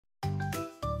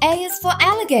A is for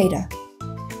alligator.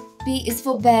 B is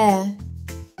for bear.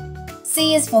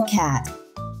 C is for cat.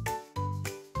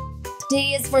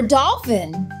 D is for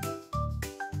dolphin.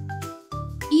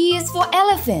 E is for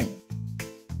elephant.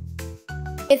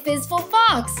 F is for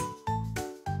fox.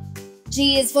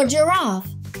 G is for giraffe.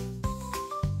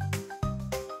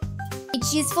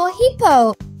 H is for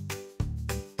hippo.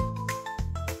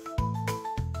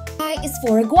 I is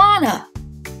for iguana.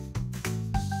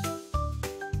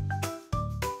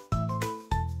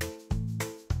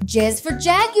 J is for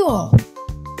jaguar.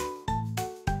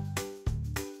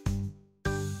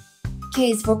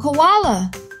 K is for koala.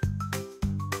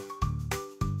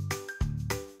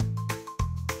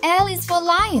 L is for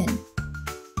lion.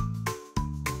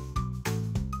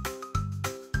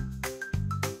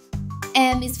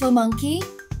 M is for monkey.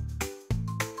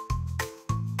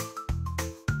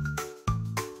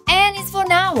 N is for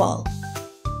narwhal.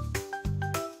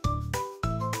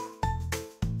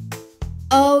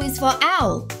 O is for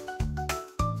owl.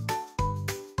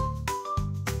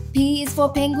 P is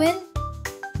for penguin.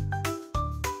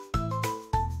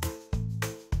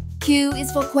 Q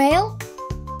is for quail.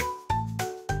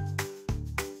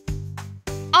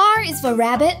 R is for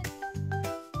rabbit.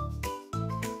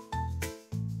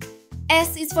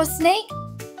 S is for snake.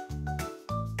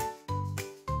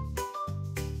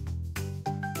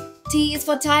 T is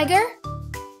for tiger.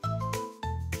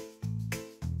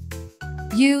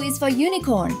 U is for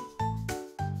unicorn.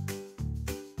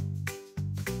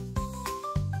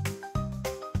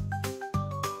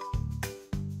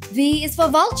 V is for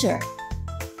vulture.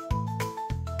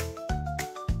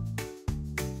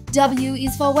 W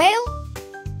is for whale.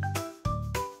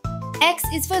 X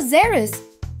is for xeris.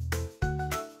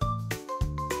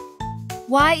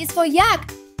 Y is for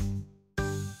yak.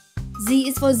 Z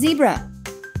is for zebra.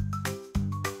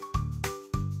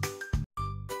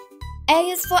 A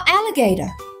is for alligator.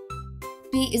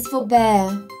 B is for bear.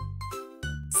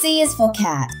 C is for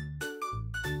cat.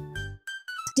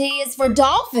 D is for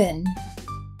dolphin.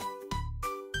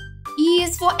 E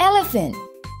is for elephant.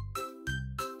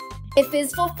 F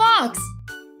is for fox.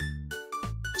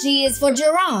 G is for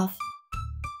giraffe.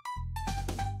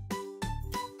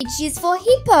 H is for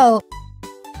hippo.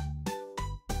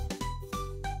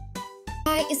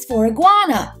 I is for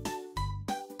iguana.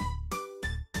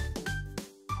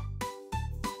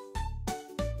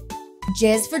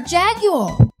 J is for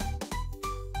jaguar.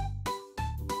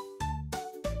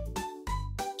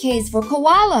 K is for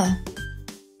koala.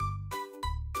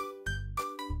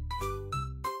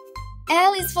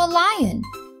 L is for lion.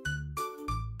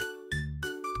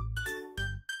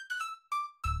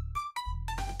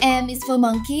 M is for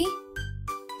monkey.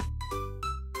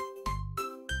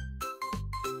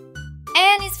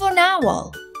 N is for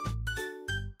narwhal.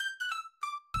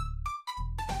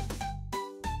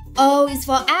 O is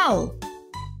for owl.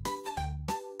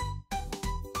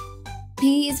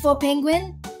 P is for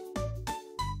penguin.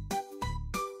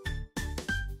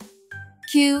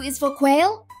 Q is for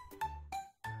quail.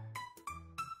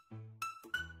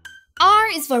 R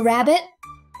is for rabbit.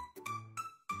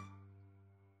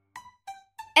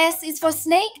 S is for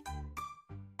snake.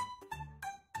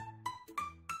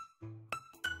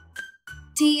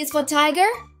 T is for tiger.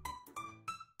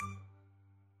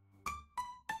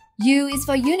 U is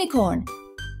for unicorn.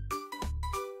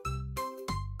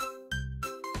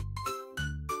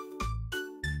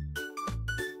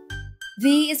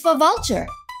 V is for vulture.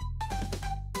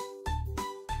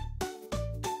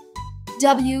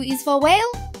 W is for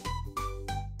whale.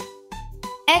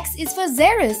 X is for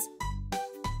xeris.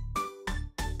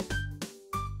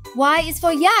 Y is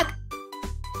for yak.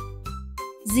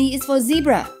 Z is for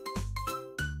zebra.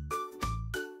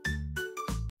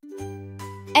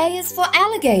 A is for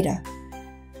alligator.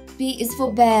 B is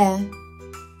for bear.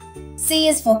 C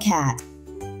is for cat.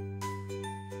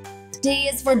 D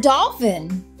is for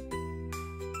dolphin.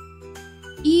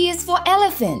 E is for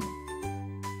elephant.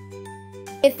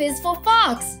 F is for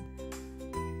fox.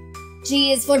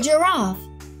 G is for giraffe.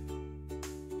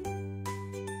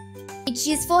 H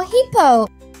is for hippo.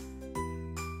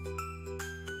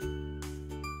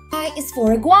 I is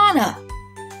for iguana.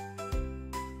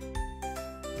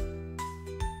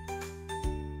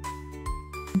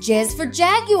 J is for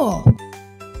jaguar.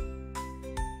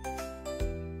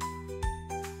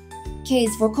 K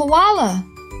is for koala.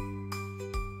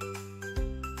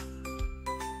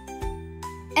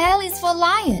 L is for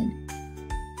lion.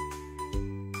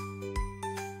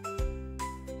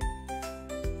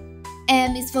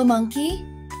 M is for monkey.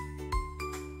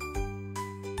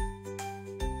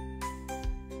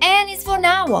 N is for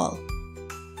narwhal.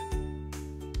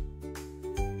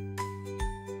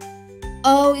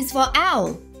 O is for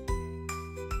owl.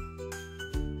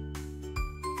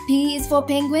 P is for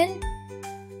penguin.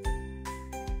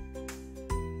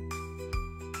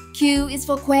 Q is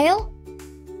for quail.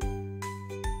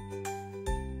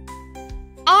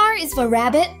 R is for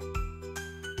rabbit.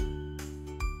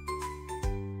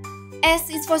 S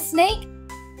is for snake.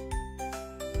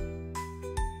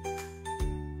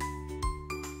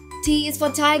 T is for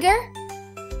tiger.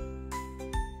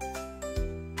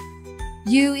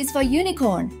 U is for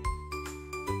unicorn.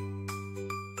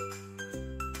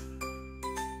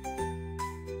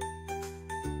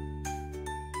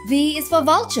 V is for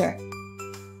vulture.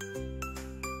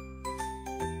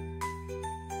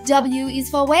 W is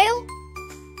for whale.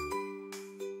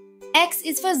 X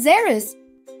is for xerus.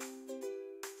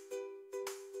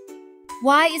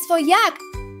 Y is for yak.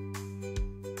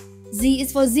 Z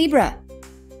is for zebra.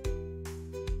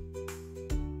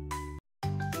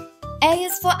 A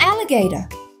is for alligator.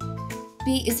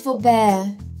 B is for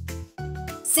bear.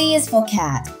 C is for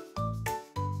cat.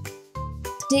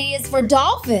 D is for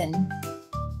dolphin.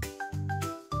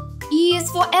 E is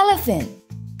for elephant.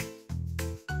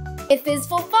 F is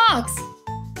for fox.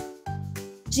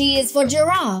 G is for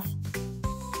giraffe.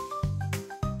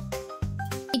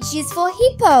 H is for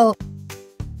hippo.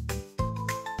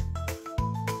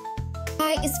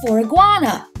 I is for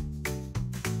iguana.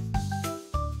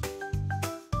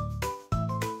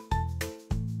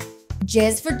 J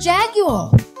is for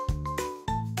jaguar.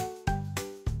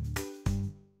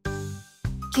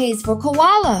 K is for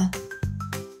koala.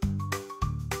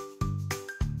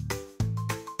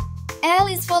 L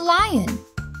is for lion.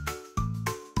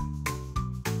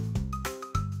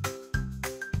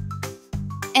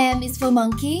 M is for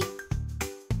monkey.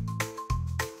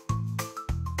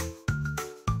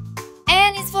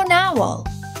 N is for narwhal.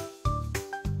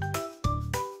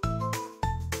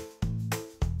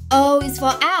 O is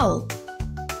for owl.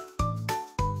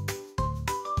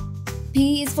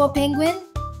 P is for penguin.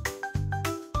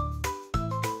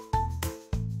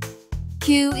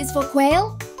 Q is for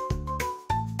quail.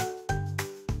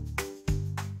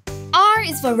 R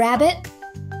is for rabbit.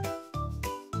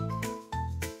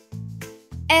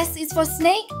 S is for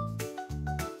snake.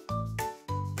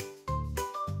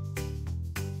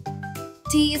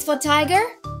 T is for tiger.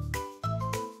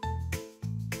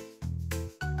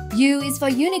 U is for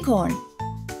unicorn.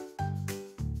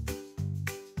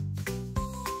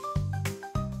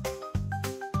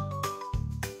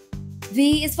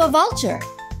 V is for vulture.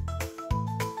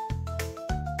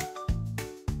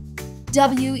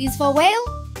 W is for whale.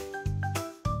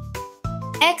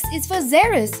 X is for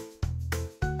xerus.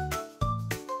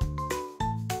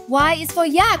 Y is for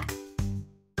yak.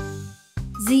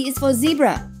 Z is for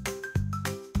zebra.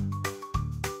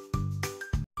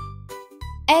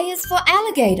 A is for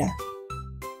alligator.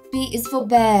 B is for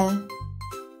bear.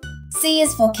 C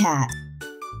is for cat.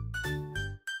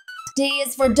 D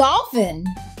is for dolphin.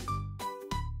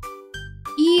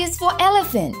 E is for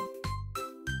elephant.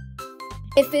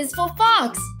 F is for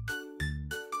fox.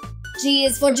 G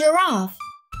is for giraffe.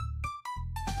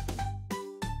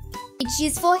 H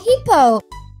is for hippo.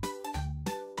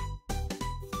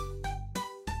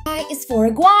 I is for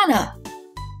iguana.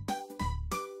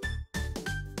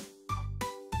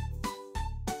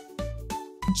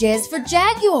 J is for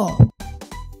jaguar.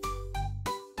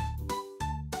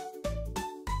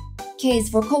 K is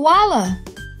for koala.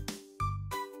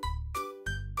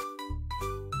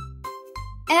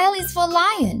 L is for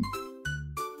lion.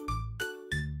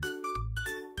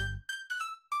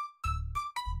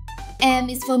 M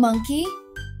is for monkey.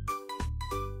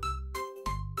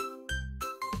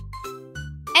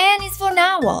 N is for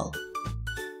narwhal.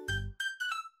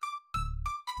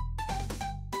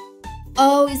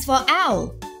 O is for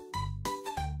owl.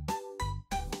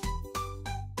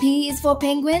 P is for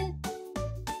penguin.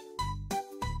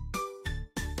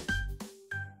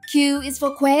 Q is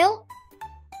for quail.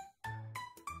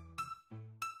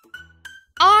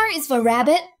 R is for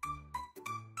rabbit.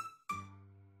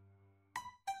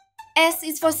 S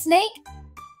is for snake.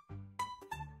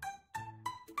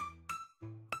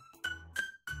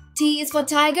 T is for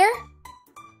tiger.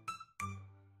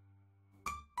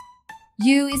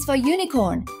 U is for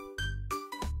unicorn.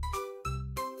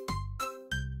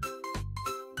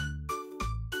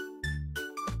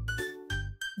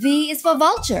 V is for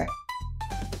vulture.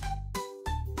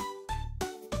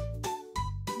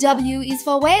 W is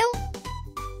for whale.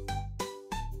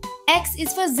 X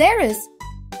is for xerus.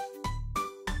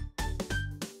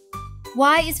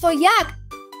 Y is for yak.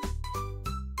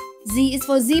 Z is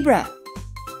for zebra.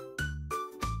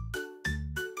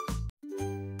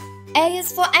 A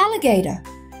is for alligator.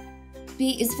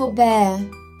 B is for bear.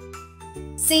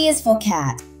 C is for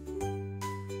cat.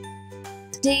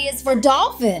 D is for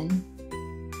dolphin.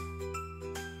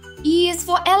 E is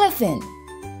for elephant.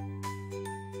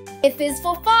 F is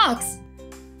for fox.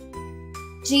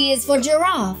 G is for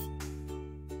giraffe.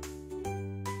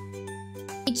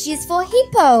 H is for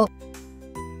hippo.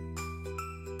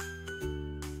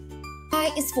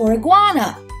 I is for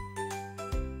iguana.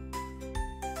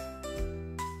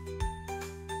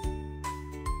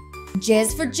 J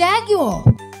is for jaguar.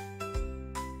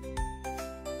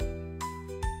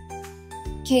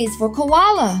 K is for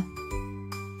koala.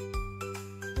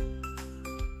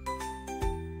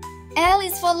 L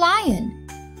is for lion.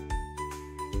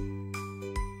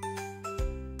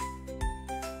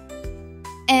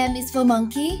 M is for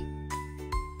monkey.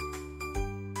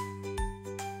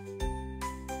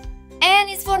 N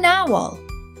is for narwhal.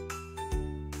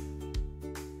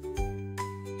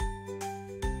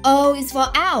 O is for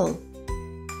owl.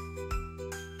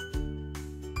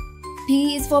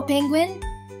 P is for penguin.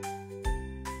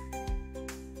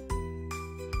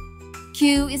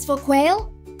 Q is for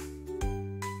quail.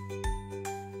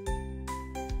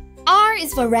 R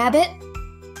is for rabbit.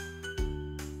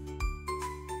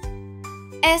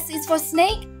 S is for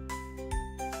snake.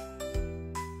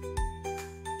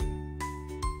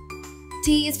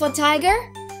 T is for tiger.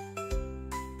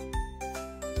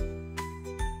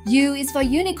 U is for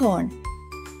unicorn.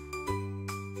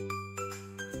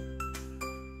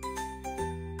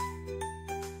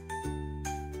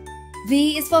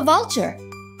 V is for vulture.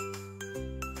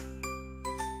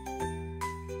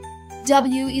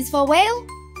 W is for whale.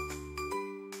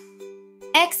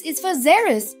 X is for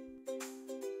xerus.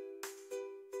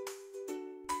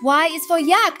 Y is for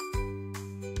yak.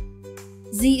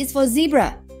 Z is for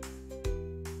zebra.